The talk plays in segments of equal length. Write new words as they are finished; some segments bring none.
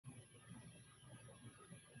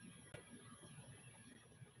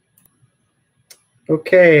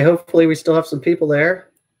Okay, hopefully we still have some people there.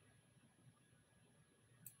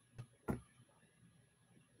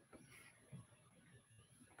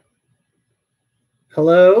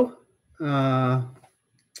 Hello. I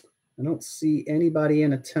don't see anybody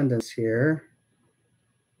in attendance here.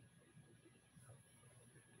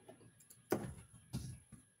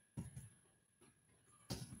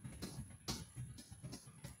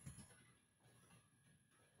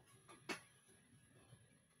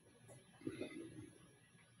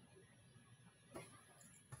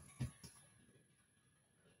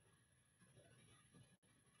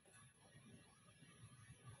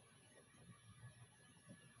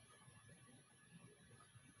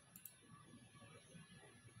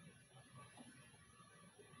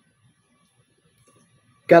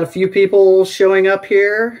 Got a few people showing up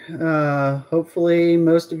here. Hopefully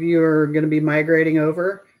most of you are going to be migrating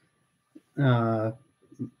over.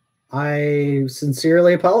 I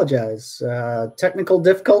sincerely apologize. Technical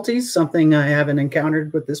difficulties, something I haven't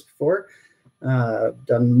encountered with this before.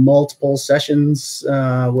 Done multiple sessions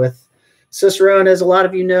with Cicerone, as a lot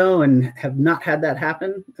of you know, and have not had that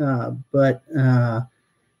happen. But I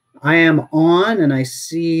am on, and I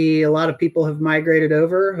see a lot of people have migrated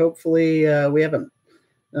over. Hopefully we haven't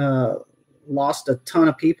lost a ton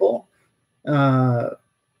of people.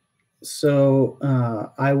 So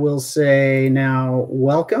I will say now,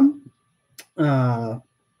 welcome.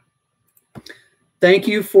 Thank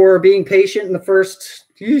you for being patient in the first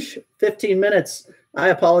 15 minutes. I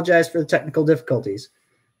apologize for the technical difficulties.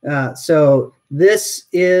 So this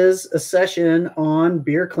is a session on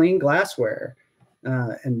beer clean glassware.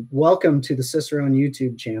 And welcome to the Cicerone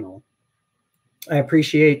YouTube channel. I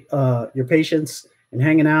appreciate your patience and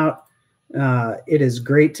hanging out. It is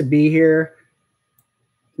great to be here.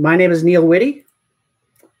 My name is Neil Witte.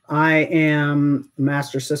 I am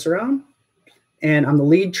Master Cicerone, and I'm the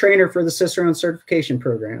lead trainer for the Cicerone certification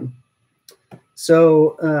program.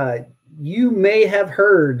 So you may have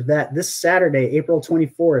heard that this Saturday, April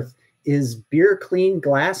 24th, is Beer Clean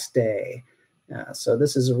Glass Day. So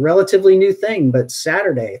this is a relatively new thing, but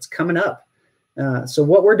Saturday, it's coming up. So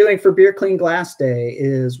what we're doing for Beer Clean Glass Day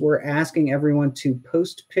is we're asking everyone to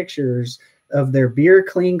post pictures of their beer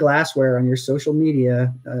clean glassware on your social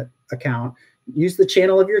media account. Use the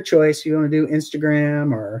channel of your choice. You want to do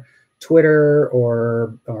Instagram or Twitter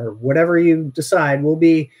or whatever you decide. We'll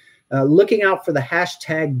be looking out for the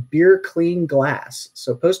hashtag beer clean glass.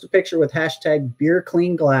 So post a picture with hashtag beer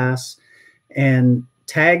clean glass and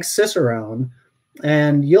tag Cicerone,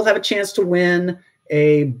 and you'll have a chance to win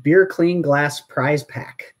a beer clean glass prize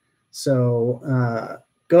pack. So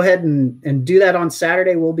go ahead and do that on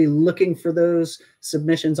Saturday. We'll be looking for those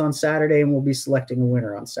submissions on Saturday, and we'll be selecting a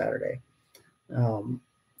winner on Saturday.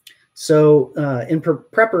 So in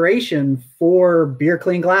preparation for Beer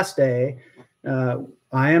Clean Glass Day,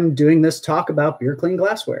 I am doing this talk about beer clean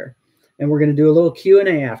glassware, and we're going to do a little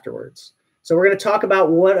Q&A afterwards. So we're going to talk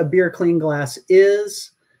about what a beer clean glass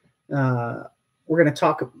is. We're going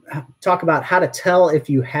to talk about how to tell if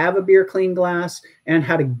you have a beer clean glass and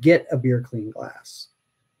how to get a beer clean glass.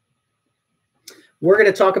 We're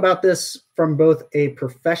going to talk about this from both a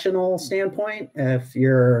professional standpoint, if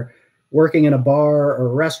you're working in a bar or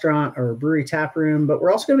a restaurant or a brewery tap room, but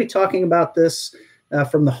we're also going to be talking about this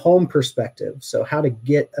from the home perspective. So how to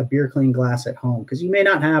get a beer clean glass at home, because you may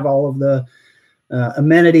not have all of the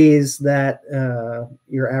amenities that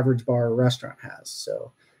your average bar or restaurant has.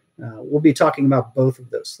 So we'll be talking about both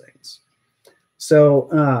of those things.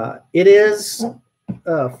 So it is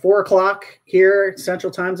 4 o'clock here,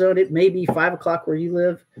 Central Time Zone. It may be 5 o'clock where you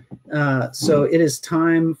live. So it is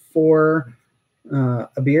time for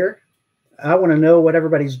a beer. I want to know what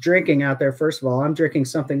everybody's drinking out there. First of all, I'm drinking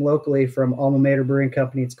something locally from Alma Mater Brewing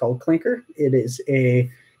Company. It's called Clinker. It is a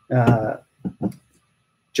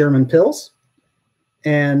German Pils.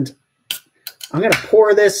 And I'm going to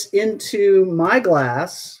pour this into my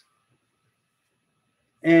glass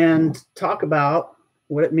and talk about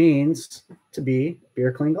what it means to be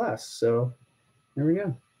beer clean glass. So there we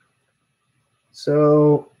go.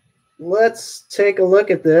 So let's take a look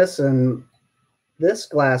at this, and this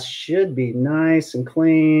glass should be nice and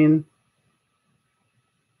clean.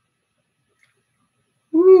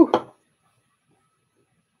 Woo.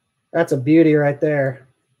 That's a beauty right there.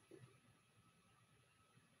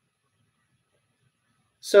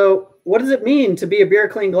 So what does it mean to be a beer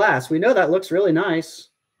clean glass? We know that looks really nice,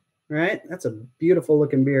 right? That's a beautiful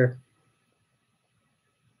looking beer.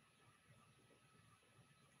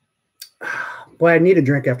 Boy, I need a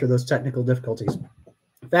drink after those technical difficulties.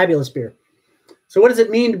 Fabulous beer. So what does it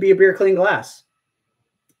mean to be a beer clean glass?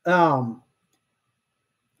 First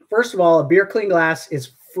of all, a beer clean glass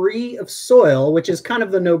is free of soil, which is kind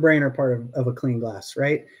of the no-brainer part of a clean glass,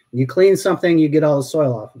 right? You clean something, you get all the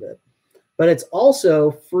soil off of it. But it's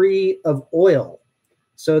also free of oil.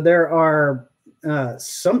 So there are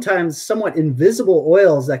sometimes somewhat invisible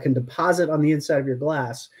oils that can deposit on the inside of your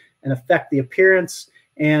glass and affect the appearance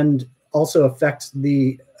and also affect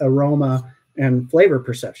the aroma and flavor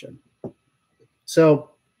perception. So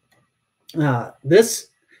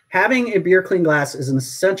having a beer clean glass is an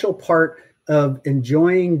essential part of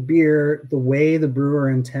enjoying beer the way the brewer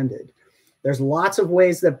intended. There's lots of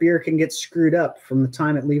ways that beer can get screwed up from the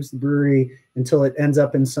time it leaves the brewery until it ends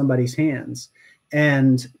up in somebody's hands.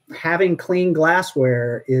 And having clean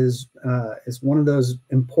glassware is one of those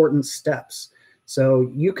important steps.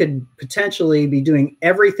 So you could potentially be doing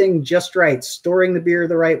everything just right, storing the beer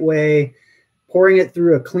the right way, pouring it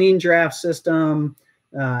through a clean draft system,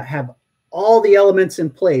 have all the elements in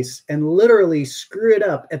place, and literally screw it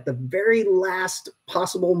up at the very last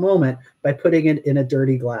possible moment by putting it in a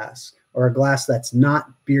dirty glass or a glass that's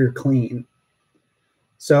not beer clean.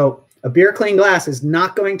 So a beer clean glass is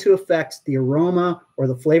not going to affect the aroma or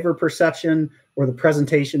the flavor perception or the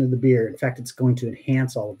presentation of the beer. In fact, it's going to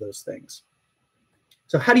enhance all of those things.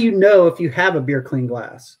 So how do you know if you have a beer clean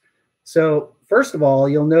glass? So first of all,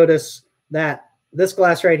 you'll notice that this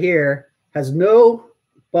glass right here has no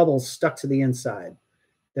bubbles stuck to the inside.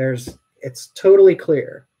 It's totally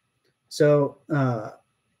clear. So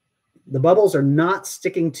the bubbles are not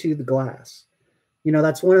sticking to the glass. You know,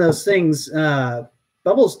 that's one of those things.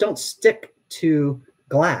 Bubbles don't stick to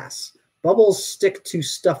glass. Bubbles stick to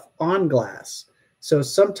stuff on glass. So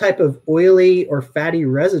some type of oily or fatty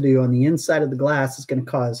residue on the inside of the glass is going to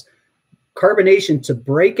cause carbonation to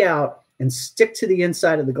break out and stick to the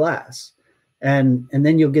inside of the glass. And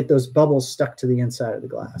then you'll get those bubbles stuck to the inside of the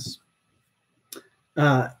glass.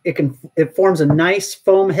 It forms a nice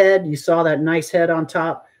foam head. You saw that nice head on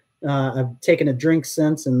top. I've taken a drink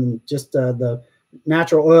since, and just the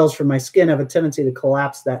natural oils from my skin have a tendency to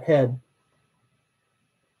collapse that head.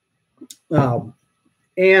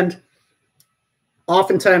 And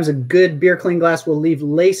oftentimes a good beer clean glass will leave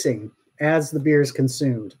lacing as the beer is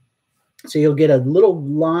consumed. So you'll get a little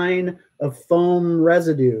line of foam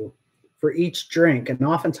residue for each drink. And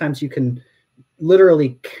oftentimes you can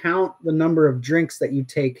literally count the number of drinks that you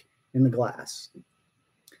take in the glass.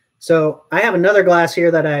 So I have another glass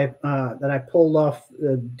here that I pulled off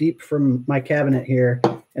deep from my cabinet here,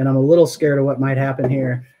 and I'm a little scared of what might happen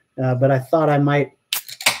here. But I thought I might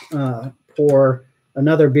pour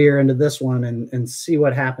another beer into this one and see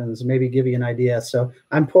what happens, maybe give you an idea. So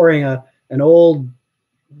I'm pouring an old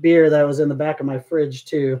beer that was in the back of my fridge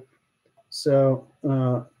too. So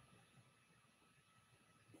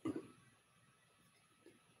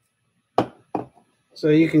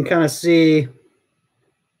you can kind of see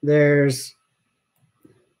there's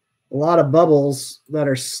a lot of bubbles that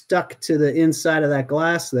are stuck to the inside of that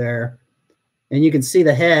glass there. And you can see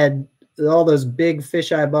the head, all those big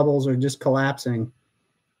fisheye bubbles are just collapsing.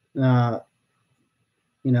 You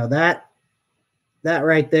know, that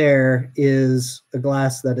right there is a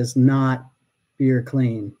glass that is not beer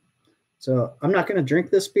clean. So I'm not going to drink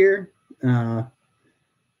this beer,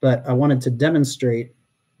 but I wanted to demonstrate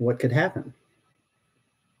what could happen.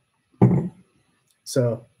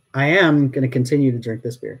 So I am going to continue to drink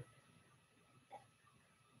this beer.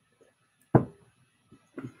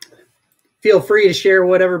 Feel free to share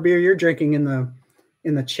whatever beer you're drinking in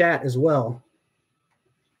the chat as well.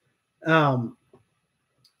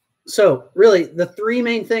 So really, the three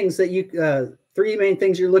main things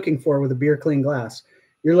you're looking for with a beer clean glass.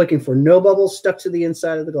 You're looking for no bubbles stuck to the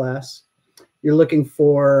inside of the glass. You're looking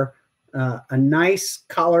for a nice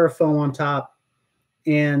collar of foam on top,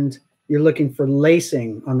 and you're looking for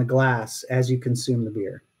lacing on the glass as you consume the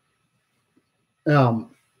beer.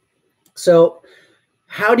 So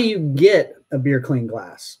how do you get a beer clean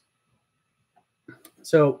glass?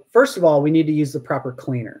 So first of all, we need to use the proper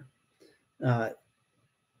cleaner.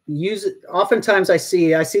 Use it. Oftentimes I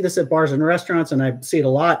see this at bars and restaurants, and I see it a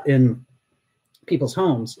lot in people's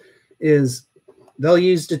homes, is they'll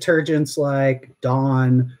use detergents like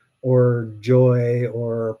Dawn or Joy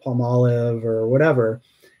or Palmolive or whatever.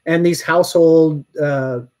 And these household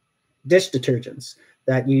dish detergents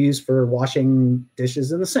that you use for washing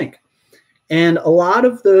dishes in the sink. And a lot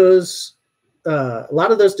of those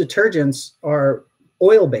detergents are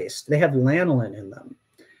oil-based. They have lanolin in them.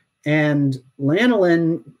 And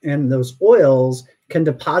lanolin and those oils can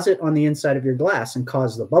deposit on the inside of your glass and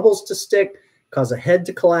cause the bubbles to stick, cause a head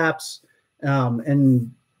to collapse,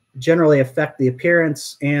 and generally affect the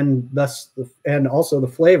appearance and also the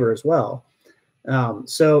flavor as well.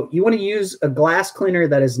 So you want to use a glass cleaner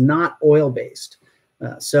that is not oil-based.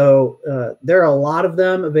 There are a lot of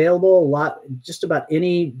them available. Just about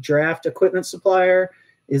any draft equipment supplier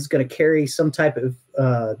is going to carry some type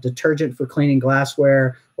of detergent for cleaning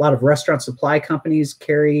glassware. A lot of restaurant supply companies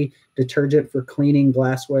carry detergent for cleaning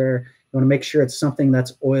glassware. You want to make sure it's something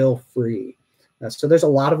that's oil-free. So there's a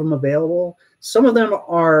lot of them available. Some of them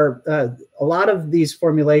are, a lot of these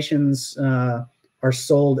formulations are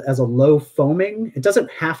sold as a low foaming. It doesn't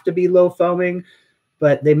have to be low foaming,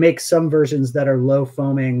 but they make some versions that are low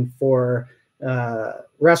foaming for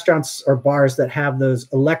restaurants or bars that have those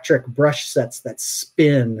electric brush sets that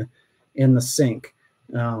spin in the sink.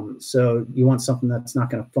 So you want something that's not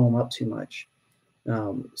going to foam up too much.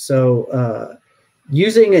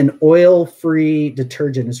 Using an oil-free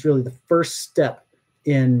detergent is really the first step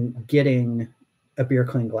in getting a beer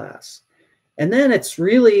clean glass. And then it's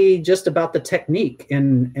really just about the technique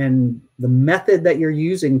and the method that you're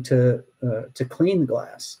using to clean the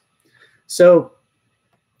glass. So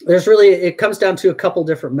it comes down to a couple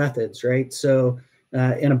different methods, right? So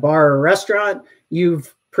in a bar or a restaurant,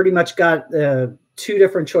 you've pretty much got two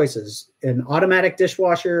different choices: an automatic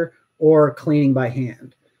dishwasher or cleaning by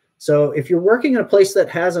hand. So if you're working in a place that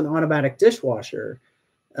has an automatic dishwasher,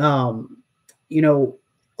 you know,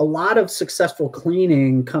 a lot of successful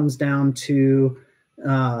cleaning comes down to,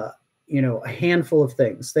 you know, a handful of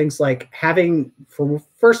things. Things like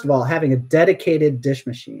first of all, having a dedicated dish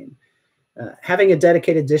machine. Having a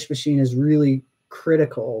dedicated dish machine is really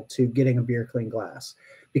critical to getting a beer clean glass,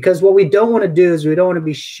 because what we don't want to do is we don't want to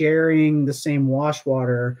be sharing the same wash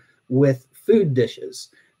water with food dishes,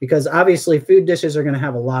 because obviously food dishes are going to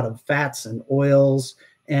have a lot of fats and oils,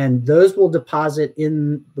 and those will deposit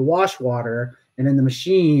in the wash water and in the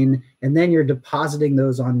machine, and then you're depositing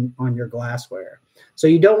those on your glassware. So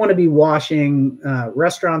you don't want to be washing,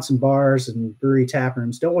 restaurants and bars and brewery tap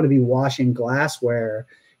rooms don't want to be washing glassware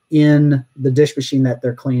in the dish machine that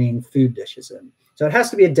they're cleaning food dishes in. So it has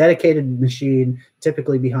to be a dedicated machine,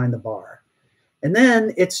 typically behind the bar. And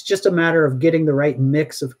then it's just a matter of getting the right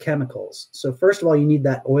mix of chemicals. So first of all, you need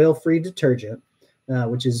that oil-free detergent,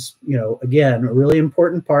 which is, you know, again, a really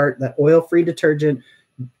important part. That oil-free detergent,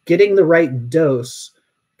 getting the right dose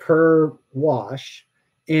per wash,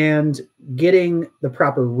 and getting the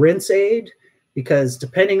proper rinse aid, because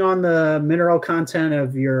depending on the mineral content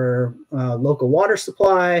of your local water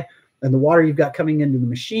supply and the water you've got coming into the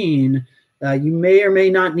machine, you may or may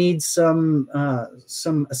not need some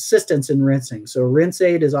assistance in rinsing. So rinse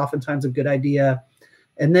aid is oftentimes a good idea.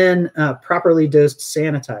 And then properly dosed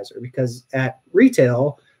sanitizer, because at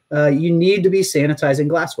retail, you need to be sanitizing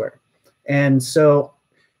glassware. And so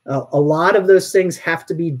a lot of those things have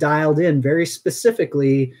to be dialed in very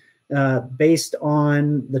specifically based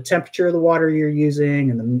on the temperature of the water you're using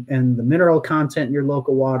and the mineral content in your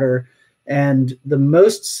local water. And the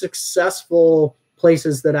most successful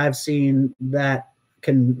places that I've seen that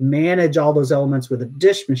can manage all those elements with a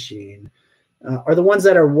dish machine are the ones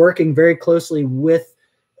that are working very closely with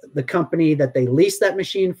the company that they lease that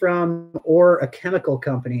machine from, or a chemical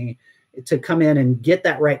company, to come in and get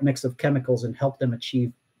that right mix of chemicals and help them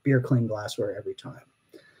achieve beer clean glassware every time.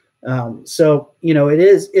 So, you know,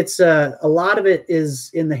 a lot of it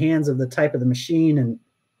is in the hands of the type of the machine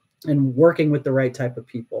and working with the right type of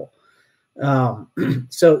people.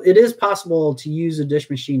 So it is possible to use a dish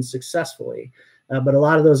machine successfully, but a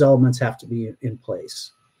lot of those elements have to be in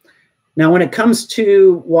place. Now, when it comes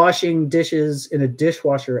to washing dishes in a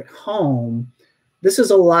dishwasher at home, this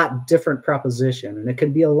is a lot different proposition, and it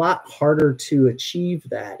can be a lot harder to achieve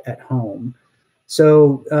that at home.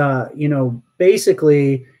 So, you know,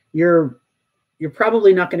 basically, you're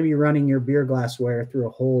probably not going to be running your beer glassware through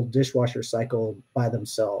a whole dishwasher cycle by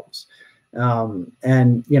themselves.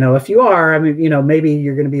 And, you know, if you are, I mean, you know, maybe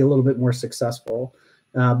you're going to be a little bit more successful.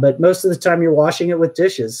 But most of the time you're washing it with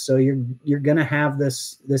dishes. So you're going to have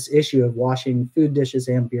this issue of washing food dishes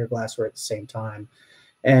and beer glassware at the same time.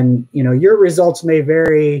 And, you know, your results may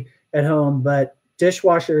vary at home, but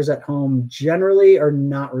dishwashers at home generally are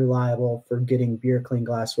not reliable for getting beer clean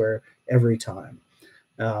glassware every time.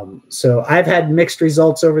 So I've had mixed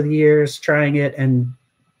results over the years trying it, and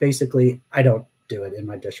basically I don't do it in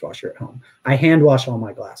my dishwasher at home. I hand wash all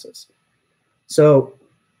my glasses. So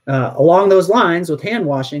along those lines with hand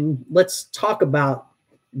washing, let's talk about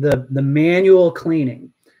the manual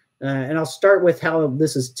cleaning. And I'll start with how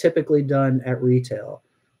this is typically done at retail.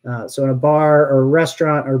 So in a bar or a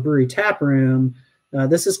restaurant or brewery tap room,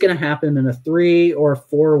 this is going to happen in a 3 or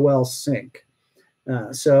 4 well sink.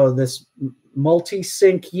 So this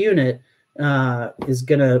multi-sink unit is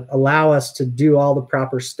going to allow us to do all the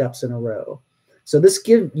proper steps in a row. So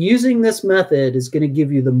using this method is going to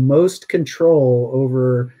give you the most control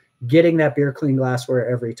over getting that beer clean glassware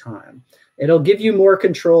every time. It'll give you more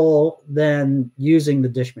control than using the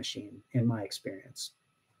dish machine, in my experience.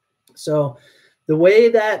 So the way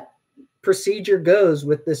that procedure goes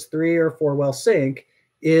with this 3 or 4 well sink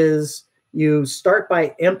is you start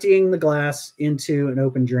by emptying the glass into an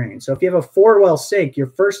open drain. So if you have a 4 well sink, your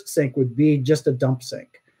first sink would be just a dump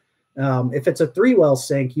sink. If it's a 3 well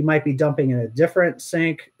sink, you might be dumping in a different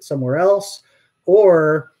sink somewhere else,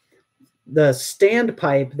 or the stand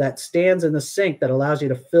pipe that stands in the sink that allows you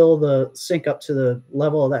to fill the sink up to the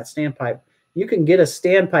level of that standpipe. You can get a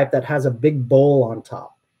standpipe that has a big bowl on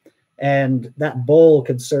top, and that bowl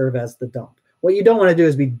could serve as the dump. What you don't want to do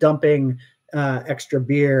is be dumping extra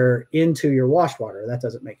beer into your wash water. That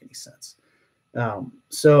doesn't make any sense.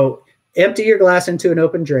 So empty your glass into an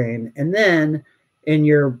open drain, and then in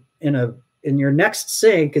your next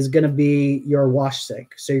sink is going to be your wash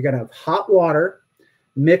sink. So you're going to have hot water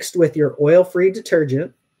mixed with your oil-free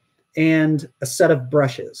detergent and a set of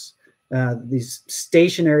brushes, these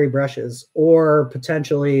stationary brushes, or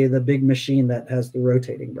potentially the big machine that has the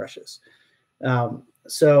rotating brushes.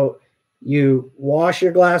 So you wash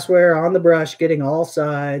your glassware on the brush, getting all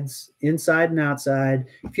sides, inside and outside.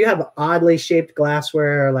 If you have oddly shaped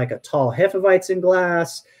glassware, like a tall Hefeweizen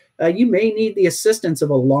glass, you may need the assistance of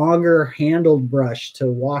a longer handled brush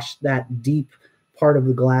to wash that deep part of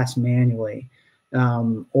the glass manually.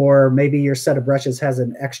 Or maybe your set of brushes has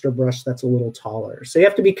an extra brush that's a little taller. So you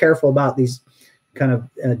have to be careful about these kind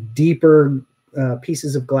of deeper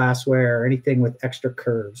pieces of glassware or anything with extra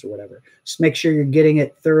curves or whatever. Just make sure you're getting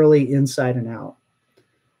it thoroughly inside and out.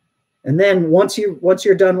 And then once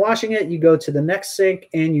you're done washing it, you go to the next sink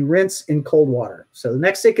and you rinse in cold water. So the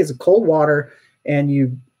next sink is a cold water, and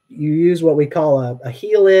you use what we call a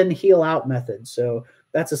heel in, heel out method. So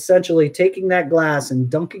that's essentially taking that glass and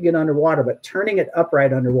dunking it underwater, but turning it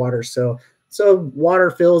upright underwater so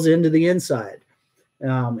water fills into the inside,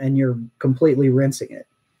 and you're completely rinsing it.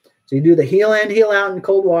 So you do the heel in, heel out in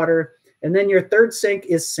cold water, and then your third sink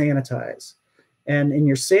is sanitize. And in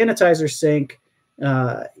your sanitizer sink,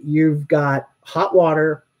 you've got hot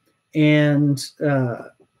water and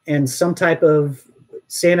some type of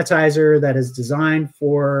sanitizer that is designed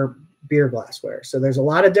for beer glassware. So there's a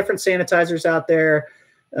lot of different sanitizers out there.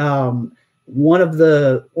 One of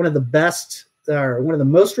the best, or one of the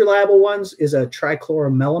most reliable ones, is a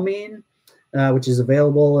trichloromelamine, which is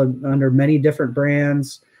available under many different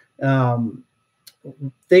brands.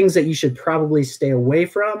 Things that you should probably stay away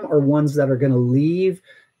from are ones that are going to leave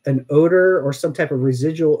an odor or some type of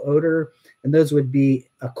residual odor, and those would be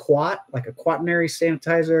a quat, like a quaternary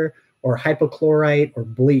sanitizer, or hypochlorite or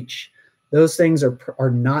bleach. Those things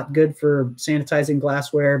are not good for sanitizing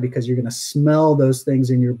glassware because you're going to smell those things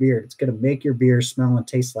in your beer. It's going to make your beer smell and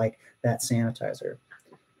taste like that sanitizer.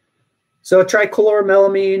 So a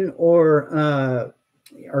trichloromelamine or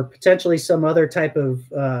potentially some other type of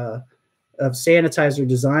sanitizer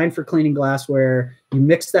designed for cleaning glassware. You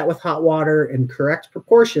mix that with hot water in correct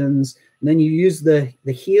proportions, and then you use the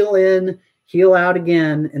heel in, heel out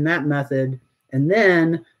again in that method. And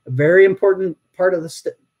then a very important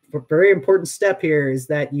step here is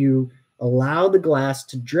that you allow the glass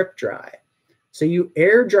to drip dry. So you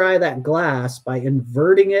air dry that glass by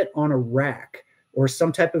inverting it on a rack or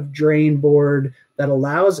some type of drain board that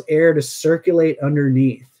allows air to circulate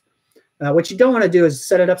underneath. What you don't want to do is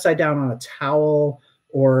set it upside down on a towel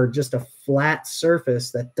or just a flat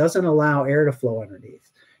surface that doesn't allow air to flow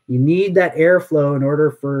underneath. You need that airflow in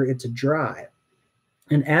order for it to dry.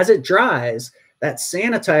 And as it dries, that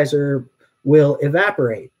sanitizer will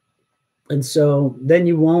evaporate. And so then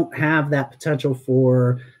you won't have that potential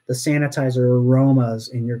for the sanitizer aromas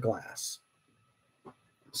in your glass.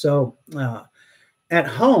 So at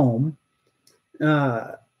home,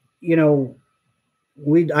 I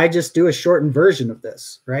just do a shortened version of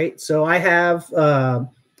this, right? So I have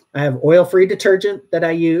oil-free detergent that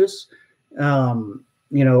I use.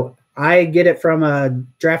 I get it from a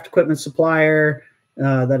draft equipment supplier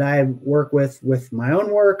that I work with my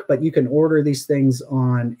own work, but you can order these things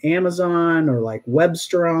on Amazon or like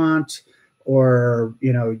Webstaurant, or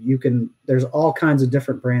there's all kinds of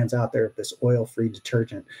different brands out there of this oil-free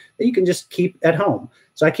detergent that you can just keep at home.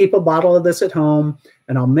 So I keep a bottle of this at home,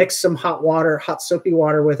 and I'll mix some hot soapy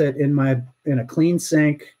water with it in a clean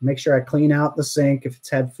sink. Make sure I clean out the sink if it's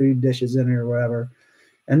had food dishes in it or whatever.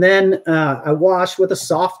 And then I wash with a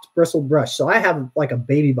soft bristle brush. So I have like a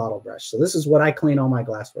baby bottle brush. So this is what I clean all my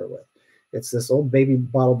glassware with. It's this old baby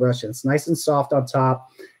bottle brush, and it's nice and soft on top.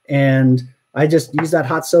 And I just use that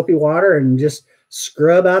hot soapy water and just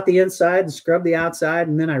scrub out the inside and scrub the outside,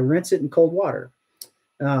 and then I rinse it in cold water.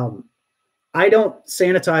 I don't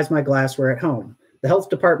sanitize my glassware at home. the health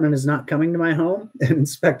department is not coming to my home and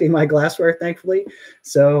inspecting my glassware, thankfully.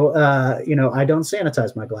 So, I don't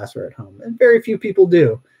sanitize my glassware at home, and very few people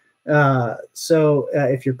do. So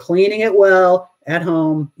if you're cleaning it well at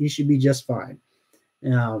home, you should be just fine.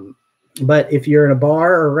 But if you're in a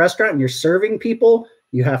bar or a restaurant and you're serving people,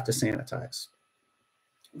 you have to sanitize.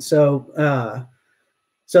 So,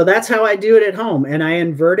 so that's how I do it at home, and I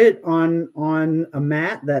invert it on a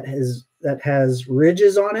mat that has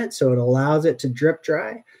ridges on it, so it allows it to drip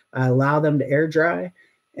dry. I allow them to air dry,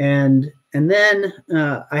 and then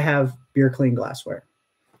I have beer clean glassware.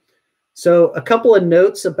 So a couple of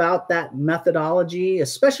notes about that methodology,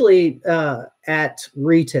 especially at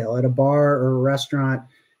retail, at a bar or a restaurant,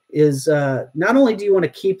 is not only do you want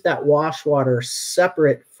to keep that wash water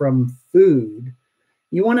separate from food,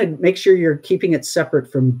 you want to make sure you're keeping it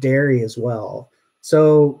separate from dairy as well.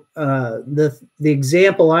 So the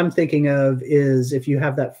example I'm thinking of is if you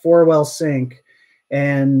have that 4-well sink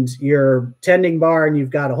and you're tending bar and you've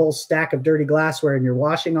got a whole stack of dirty glassware and you're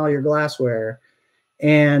washing all your glassware,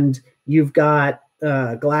 and you've got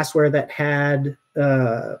glassware that had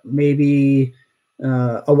maybe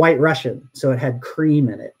a White Russian, so it had cream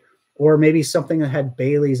in it, or maybe something that had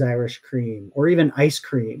Bailey's Irish cream, or even ice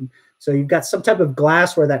cream. So you've got some type of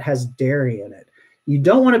glassware that has dairy in it. You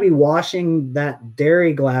don't want to be washing that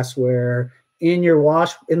dairy glassware in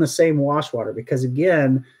the same wash water, because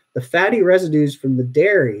again, the fatty residues from the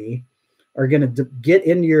dairy are going to get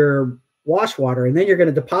in your wash water, and then you're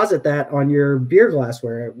going to deposit that on your beer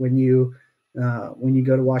glassware when you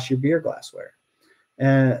go to wash your beer glassware,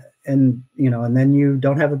 and then you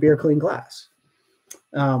don't have a beer clean glass.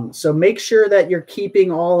 So make sure that you're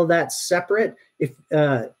keeping all of that separate. If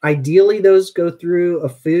ideally those go through a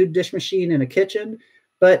food dish machine in a kitchen,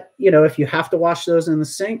 but if you have to wash those in the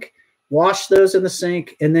sink, wash those in the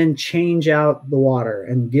sink and then change out the water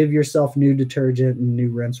and give yourself new detergent and new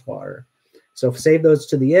rinse water. So save those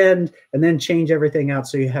to the end and then change everything out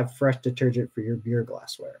so you have fresh detergent for your beer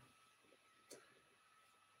glassware.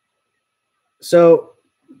 So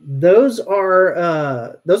those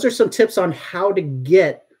are some tips on how to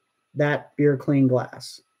get that beer clean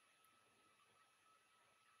glass.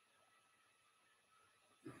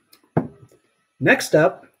 Next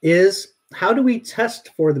up is, how do we test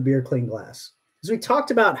for the beer clean glass? Because we talked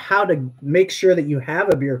about how to make sure that you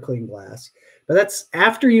have a beer clean glass, but that's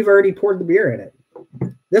after you've already poured the beer in it.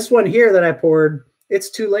 This one here that I poured, it's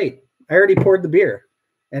too late. I already poured the beer,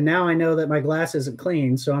 and now I know that my glass isn't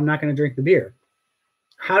clean, so I'm not going to drink the beer.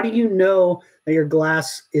 How do you know that your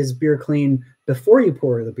glass is beer clean before you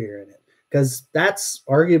pour the beer in it? Because that's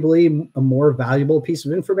arguably a more valuable piece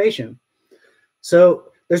of information. So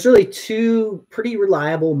there's really two pretty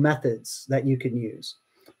reliable methods that you can use.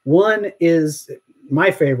 One is, my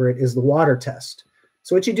favorite, is the water test.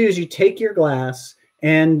 So what you do is you take your glass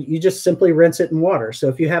and you just simply rinse it in water. So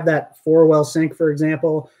if you have that 4-well sink, for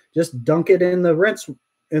example, just dunk it in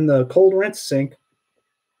the cold rinse sink,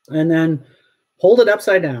 and then hold it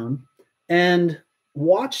upside down and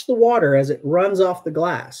watch the water as it runs off the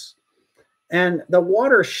glass. And the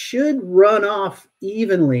water should run off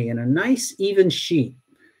evenly in a nice even sheet.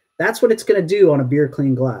 That's what it's going to do on a beer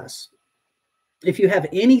clean glass. If you have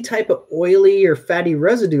any type of oily or fatty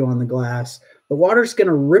residue on the glass, the water's going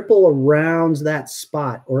to ripple around that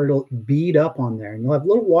spot, or it'll bead up on there. And you'll have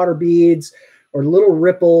little water beads or little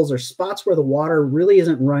ripples or spots where the water really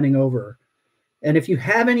isn't running over. And if you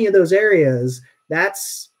have any of those areas,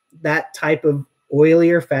 that's that type of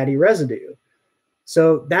oily or fatty residue.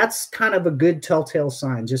 So that's kind of a good telltale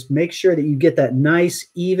sign. Just make sure that you get that nice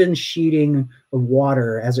even sheeting of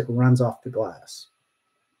water as it runs off the glass.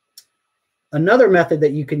 Another method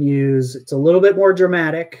that you can use, it's a little bit more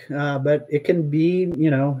dramatic, but it can be,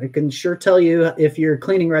 it can sure tell you if your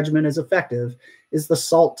cleaning regimen is effective, is the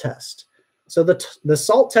salt test. So the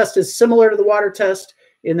salt test is similar to the water test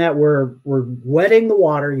in that we're wetting the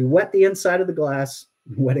water. You wet the inside of the glass,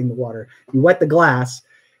 wetting the water, you wet the glass.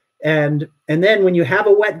 And then when you have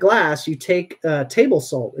a wet glass, you take table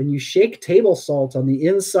salt and you shake table salt on the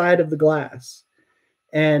inside of the glass.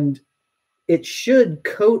 And it should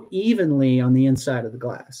coat evenly on the inside of the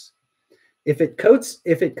glass. If it coats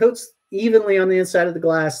evenly on the inside of the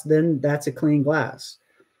glass, then that's a clean glass.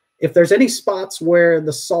 If there's any spots where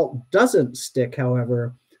the salt doesn't stick,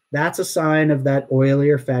 however, that's a sign of that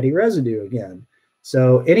oily or fatty residue again.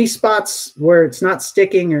 So any spots where it's not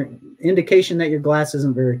sticking or indication that your glass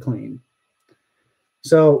isn't very clean.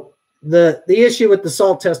 So the issue with the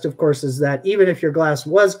salt test, of course, is that even if your glass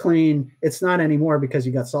was clean, it's not anymore because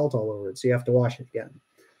you got salt all over it. So you have to wash it again.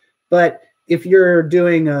 But if you're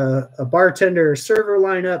doing a bartender server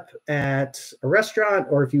lineup at a restaurant,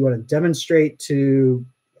 or if you want to demonstrate to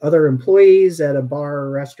other employees at a bar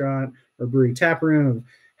or restaurant or brewery tap room of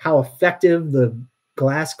how effective the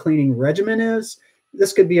glass cleaning regimen is,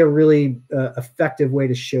 this could be a really effective way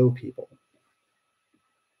to show people.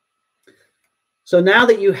 So now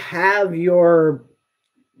that you have your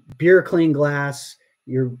beer clean glass,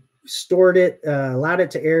 you've stored it, allowed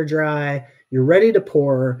it to air dry, you're ready to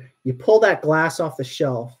pour, you pull that glass off the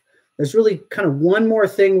shelf. There's really kind of one more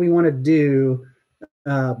thing we want to do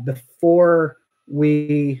before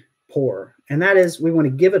we pour, and that is we want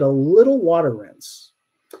to give it a little water rinse.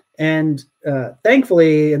 And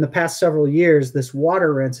thankfully, in the past several years, this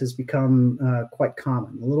water rinse has become quite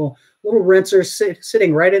common. A little rinser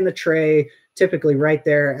sitting right in the tray, typically right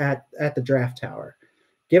there at the draft tower.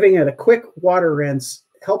 Giving it a quick water rinse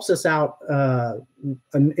helps us out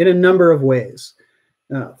in a number of ways.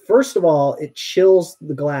 First of all, it chills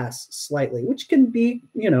the glass slightly, which can be,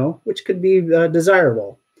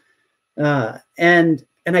 desirable. And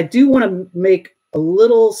I do want to make a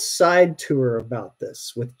little side tour about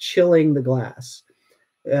this with chilling the glass,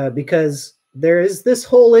 because there is this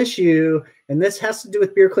whole issue, and this has to do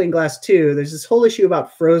with beer clean glass too. There's this whole issue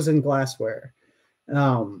about frozen glassware.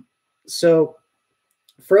 So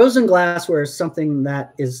frozen glassware is something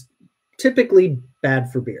that is typically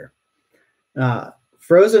bad for beer.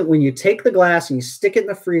 Frozen, when you take the glass and you stick it in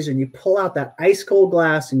the freezer and you pull out that ice cold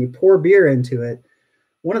glass and you pour beer into it,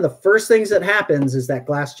 one of the first things that happens is that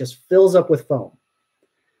glass just fills up with foam,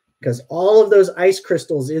 because all of those ice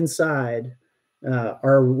crystals inside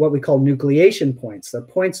are what we call nucleation points. They're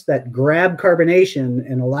points that grab carbonation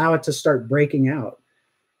and allow it to start breaking out.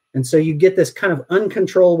 And so you get this kind of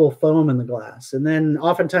uncontrollable foam in the glass. And then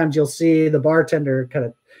oftentimes you'll see the bartender kind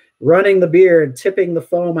of running the beer and tipping the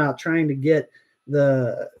foam out, trying to get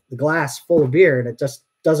the glass full of beer, and it just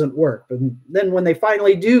doesn't work. But then when they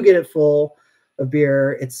finally do get it full of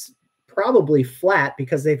beer, it's probably flat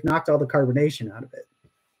because they've knocked all the carbonation out of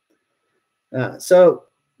it. So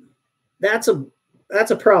that's a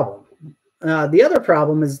problem. The other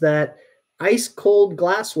problem is that ice cold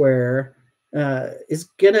glassware is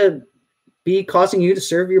gonna be causing you to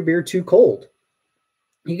serve your beer too cold.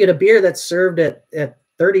 You get a beer that's served at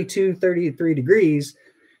 32, 33 degrees,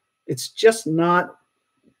 it's just not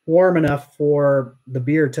warm enough for the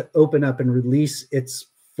beer to open up and release its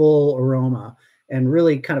full aroma and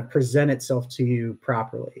really kind of present itself to you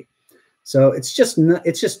properly. So it's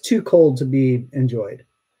just too cold to be enjoyed.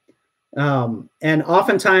 And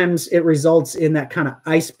oftentimes it results in that kind of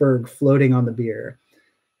iceberg floating on the beer.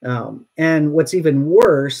 And what's even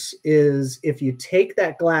worse is if you take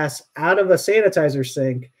that glass out of a sanitizer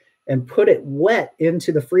sink and put it wet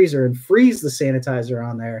into the freezer and freeze the sanitizer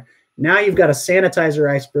on there, now you've got a sanitizer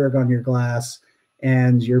iceberg on your glass,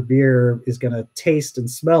 and your beer is going to taste and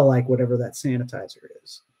smell like whatever that sanitizer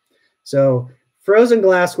is. So frozen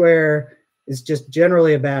glassware is just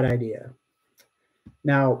generally a bad idea.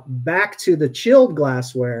 Now, back to the chilled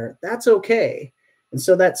glassware, that's okay. And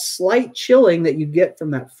so that slight chilling that you get from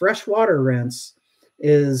that fresh water rinse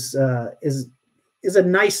is a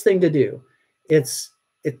nice thing to do.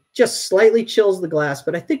 It just slightly chills the glass,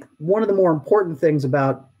 but I think one of the more important things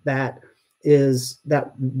about that is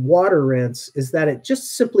that water rinse is that it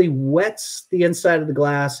just simply wets the inside of the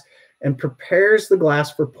glass and prepares the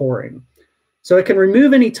glass for pouring. So it can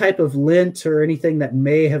remove any type of lint or anything that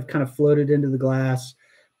may have kind of floated into the glass,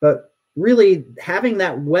 but really having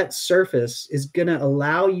that wet surface is going to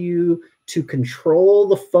allow you to control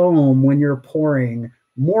the foam when you're pouring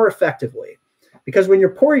more effectively. Because when you're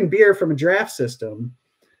pouring beer from a draft system,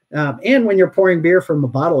 and when you're pouring beer from a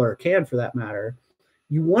bottle or a can for that matter,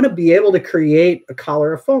 you want to be able to create a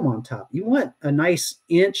collar of foam on top. You want a nice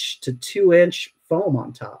 1 to 2 inch foam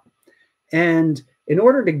on top. And in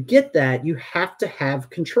order to get that, you have to have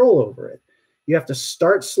control over it. You have to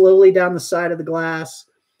start slowly down the side of the glass.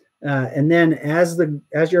 And then as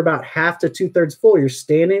you're about half to 2/3 full, you're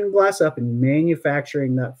standing the glass up and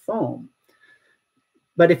manufacturing that foam.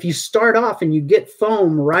 But if you start off and you get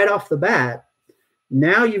foam right off the bat,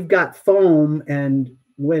 now you've got foam, and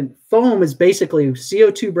when foam is basically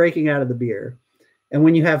CO2 breaking out of the beer. And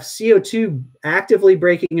when you have CO2 actively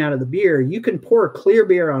breaking out of the beer, you can pour clear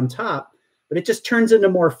beer on top, but it just turns into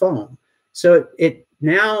more foam. So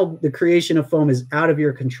now the creation of foam is out of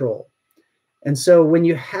your control. And so when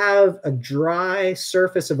you have a dry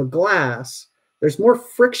surface of a glass, there's more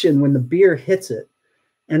friction when the beer hits it.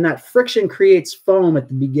 And that friction creates foam at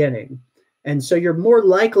the beginning. And so you're more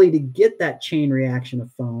likely to get that chain reaction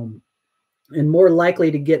of foam and more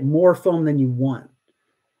likely to get more foam than you want.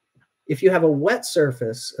 if you have a wet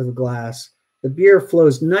surface of the glass, the beer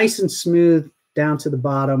flows nice and smooth down to the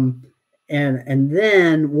bottom. And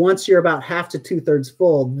then once you're about half to 2/3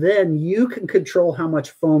 full, then you can control how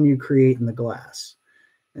much foam you create in the glass.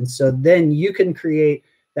 And so then you can create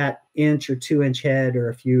that inch or 2-inch head, or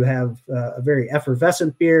if you have a very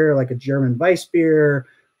effervescent beer, like a German Weiss beer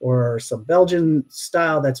or some Belgian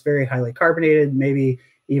style that's very highly carbonated, maybe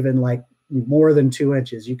even like more than 2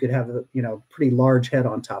 inches, you could have a pretty large head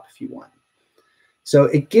on top if you want. So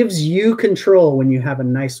it gives you control when you have a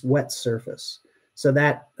nice wet surface. So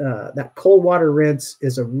that cold water rinse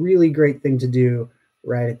is a really great thing to do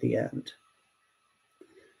right at the end.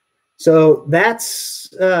 So that's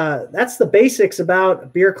the basics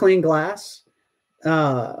about beer clean glass.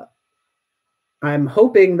 I'm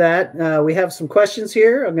hoping that we have some questions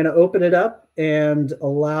here. I'm going to open it up and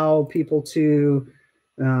allow people to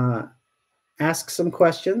ask some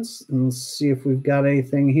questions. And let's see if we've got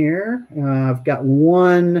anything here. I've got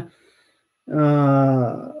one.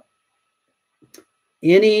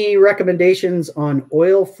 Any recommendations on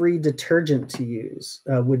oil-free detergent to use?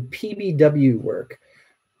 Would PBW work?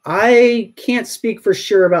 I can't speak for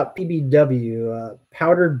sure about PBW,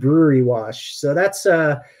 powdered brewery wash. So that's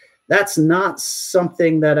not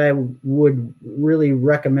something that I would really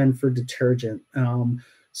recommend for detergent.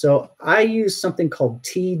 So I use something called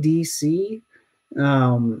TDC.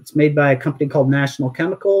 It's made by a company called National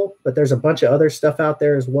Chemical, but there's a bunch of other stuff out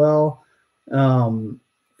there as well. But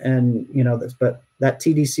that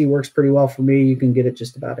TDC works pretty well for me. You can get it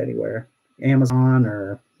just about anywhere, Amazon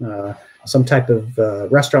or some type of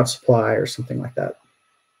restaurant supply or something like that.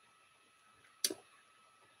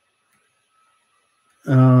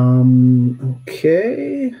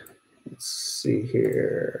 Okay, let's see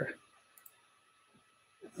here.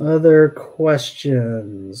 Other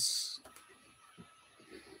questions?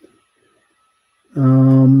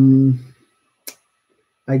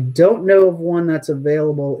 I don't know of one that's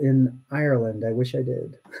available in Ireland. I wish I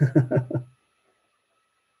did.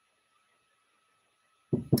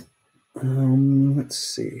 Let's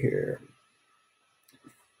see here.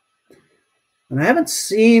 And I haven't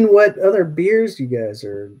seen what other beers you guys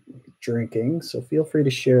are drinking, so feel free to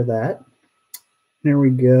share that. There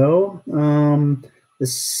we go. The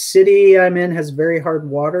city I'm in has very hard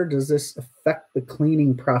water. Does this affect the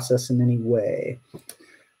cleaning process in any way?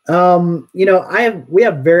 We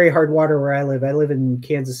have very hard water where I live. I live in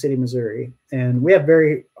Kansas City, Missouri, and we have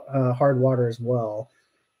very hard water as well.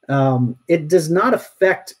 It does not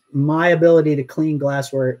affect my ability to clean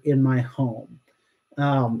glassware in my home.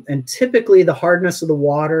 And typically the hardness of the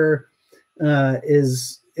water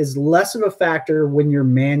is less of a factor when you're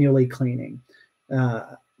manually cleaning.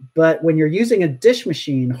 But when you're using a dish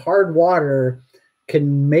machine, hard water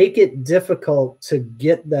can make it difficult to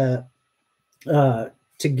get a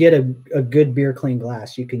good beer clean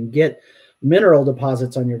glass. You can get mineral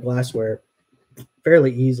deposits on your glassware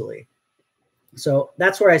fairly easily. So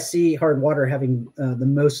that's where I see hard water having the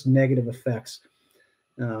most negative effects.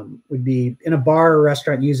 Would be in a bar or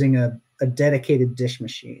restaurant using a dedicated dish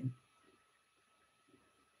machine.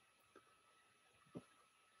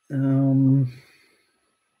 In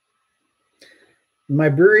my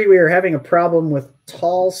brewery, we are having a problem with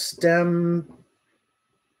tall stem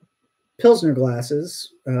Pilsner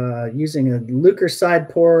glasses using a Luker side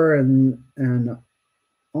pour and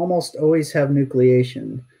almost always have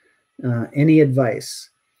nucleation. Any advice?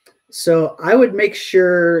 So I would make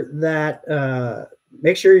sure that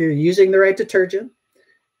you're using the right detergent.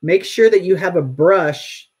 Make sure that you have a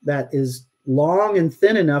brush that is long and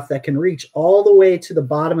thin enough that can reach all the way to the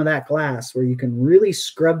bottom of that glass where you can really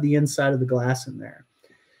scrub the inside of the glass in there.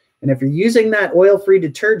 And if you're using that oil-free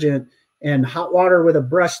detergent and hot water with a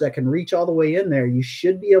brush that can reach all the way in there, you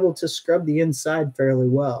should be able to scrub the inside fairly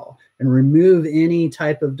well and remove any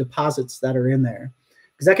type of deposits that are in there.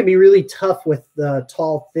 Because that can be really tough with the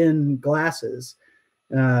tall, thin glasses.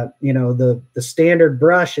 The standard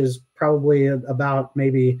brush is probably about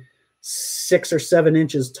maybe 6 or 7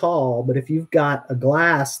 inches tall. But if you've got a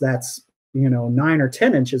glass that's, 9 or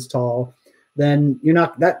 10 inches tall, then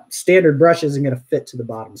that standard brush isn't going to fit to the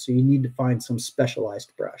bottom. So you need to find some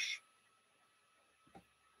specialized brush.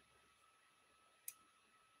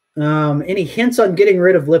 Any hints on getting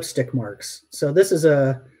rid of lipstick marks? So this is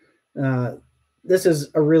a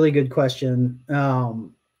really good question.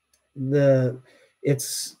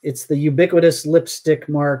 It's the ubiquitous lipstick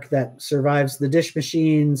mark that survives the dish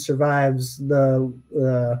machine, survives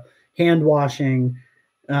the hand washing.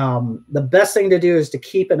 The best thing to do is to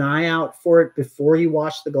keep an eye out for it before you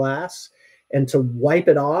wash the glass and to wipe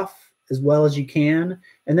it off as well as you can.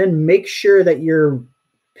 And then make sure that you're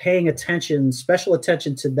paying attention, special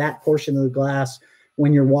attention to that portion of the glass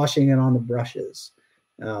when you're washing it on the brushes.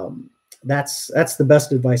 That's the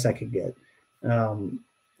best advice I could get.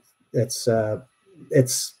 It's a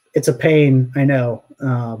pain, I know,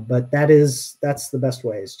 but that's the best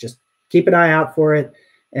way. Is just keep an eye out for it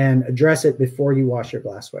and address it before you wash your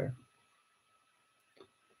glassware.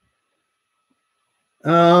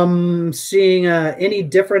 Seeing any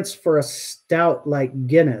difference for a stout like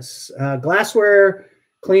Guinness. Glassware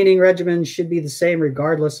cleaning regimen should be the same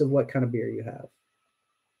regardless of what kind of beer you have.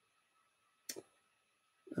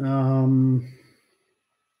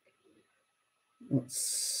 Let's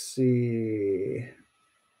see.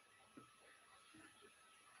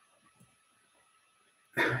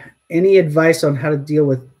 Any advice on how to deal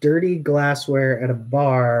with dirty glassware at a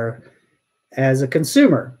bar as a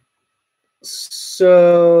consumer?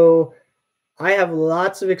 So I have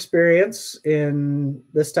lots of experience in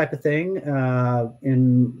this type of thing.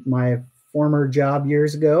 In my former job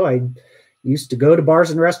years ago, I used to go to bars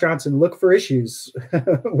and restaurants and look for issues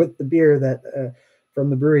with the beer that from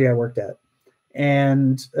the brewery I worked at.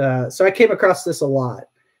 And so I came across this a lot.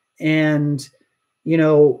 And, you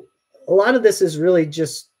know, a lot of this is really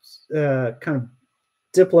just kind of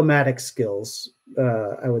diplomatic skills,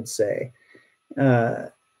 I would say.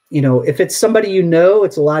 You know, if it's somebody you know,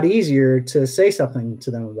 it's a lot easier to say something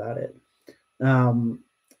to them about it.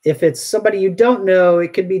 If it's somebody you don't know,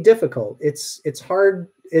 it can be difficult. It's hard,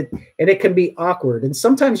 and it can be awkward. And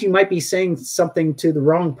sometimes you might be saying something to the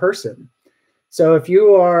wrong person. So if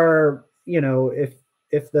you are, you know,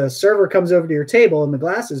 if the server comes over to your table and the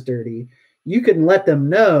glass is dirty, you can let them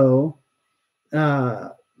know.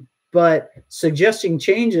 But suggesting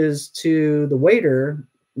changes to the waiter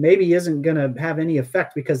maybe isn't going to have any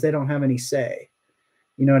effect because they don't have any say.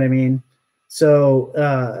 You know what I mean?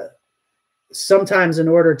 So sometimes in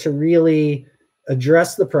order to really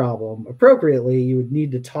address the problem appropriately, you would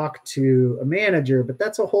need to talk to a manager, but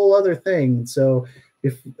that's a whole other thing. So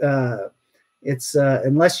if it's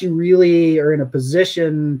unless you really are in a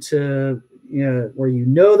position to, you know, where you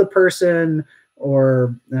know the person,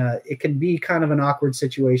 or it can be kind of an awkward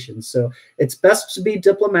situation. So it's best to be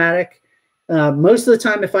diplomatic. Most of the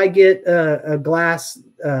time, if I get a glass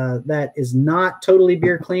that is not totally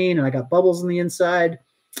beer clean and I got bubbles on the inside,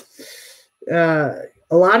 a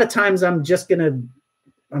lot of times I'm just gonna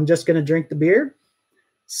drink the beer.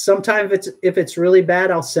 Sometimes if it's really bad,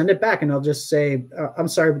 I'll send it back and I'll just say, I'm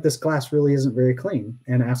sorry, but this glass really isn't very clean,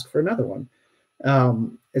 and ask for another one.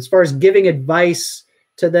 As far as giving advice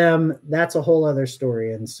to them, that's a whole other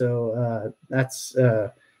story. And so that's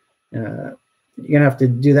you're gonna have to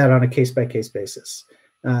do that on a case-by-case basis.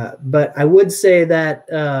 But I would say that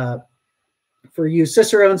for you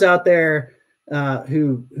Cicerones out there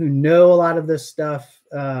who know a lot of this stuff,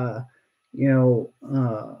 you know,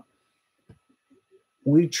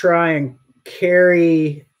 we try and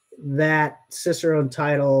carry that Cicerone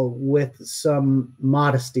title with some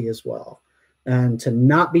modesty as well, and to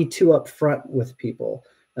not be too upfront with people,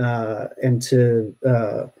 and to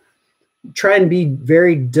try and be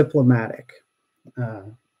very diplomatic.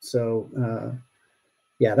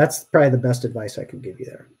 Yeah, that's probably the best advice I can give you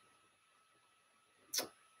there.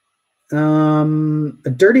 A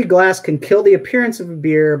dirty glass can kill the appearance of a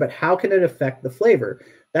beer, but how can it affect the flavor?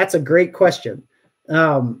 That's a great question.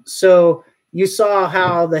 So you saw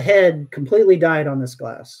how the head completely died on this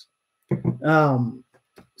glass.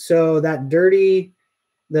 So that dirty,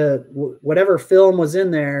 whatever film was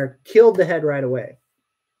in there killed the head right away.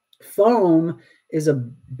 Foam is a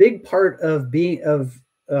big part of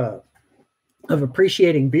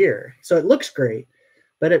appreciating beer. So it looks great,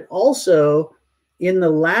 but it also, in the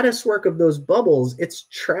lattice work of those bubbles, it's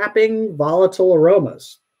trapping volatile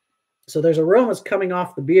aromas. So there's aromas coming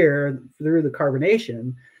off the beer through the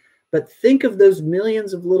carbonation, but think of those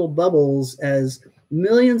millions of little bubbles as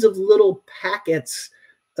millions of little packets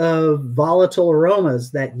of volatile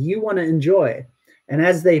aromas that you want to enjoy. And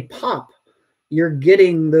as they pop, you're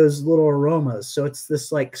getting those little aromas. So it's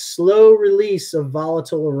this like slow release of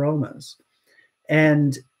volatile aromas.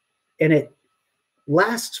 And it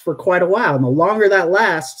lasts for quite a while. And the longer that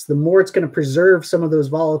lasts, the more it's going to preserve some of those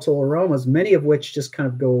volatile aromas, many of which just kind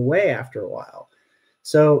of go away after a while.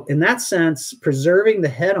 So in that sense, preserving the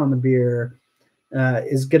head on the beer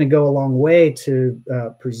is going to go a long way to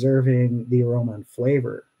preserving the aroma and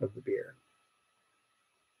flavor of the beer.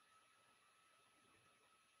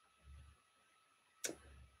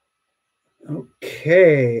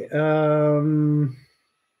 Okay.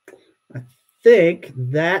 I think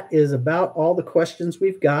that is about all the questions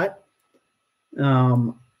we've got.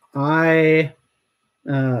 I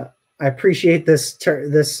appreciate this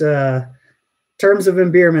terms of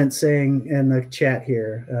endearment saying in the chat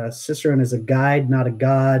here, Cicerone is a guide, not a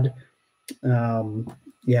god.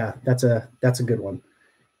 Yeah, that's a good one.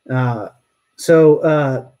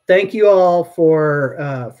 So thank you all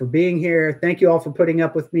for being here. Thank you all for putting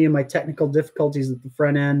up with me and my technical difficulties at the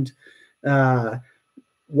front end.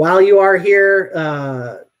 While you are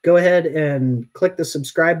here, go ahead and click the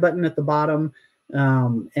subscribe button at the bottom,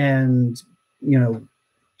 and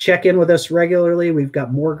check in with us regularly. We've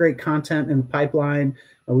got more great content in the pipeline.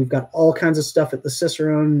 We've got all kinds of stuff at the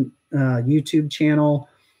Cicerone YouTube channel.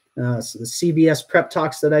 So the CBS Prep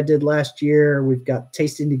Talks that I did last year. We've got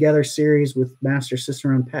Tasting Together series with Master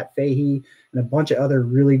Cicerone Pat Fahey and a bunch of other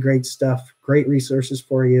really great stuff, great resources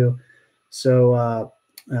for you. So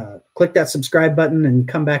click that subscribe button and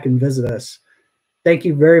come back and visit us. Thank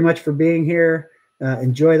you very much for being here.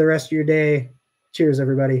 Enjoy the rest of your day. Cheers,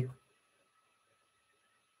 everybody.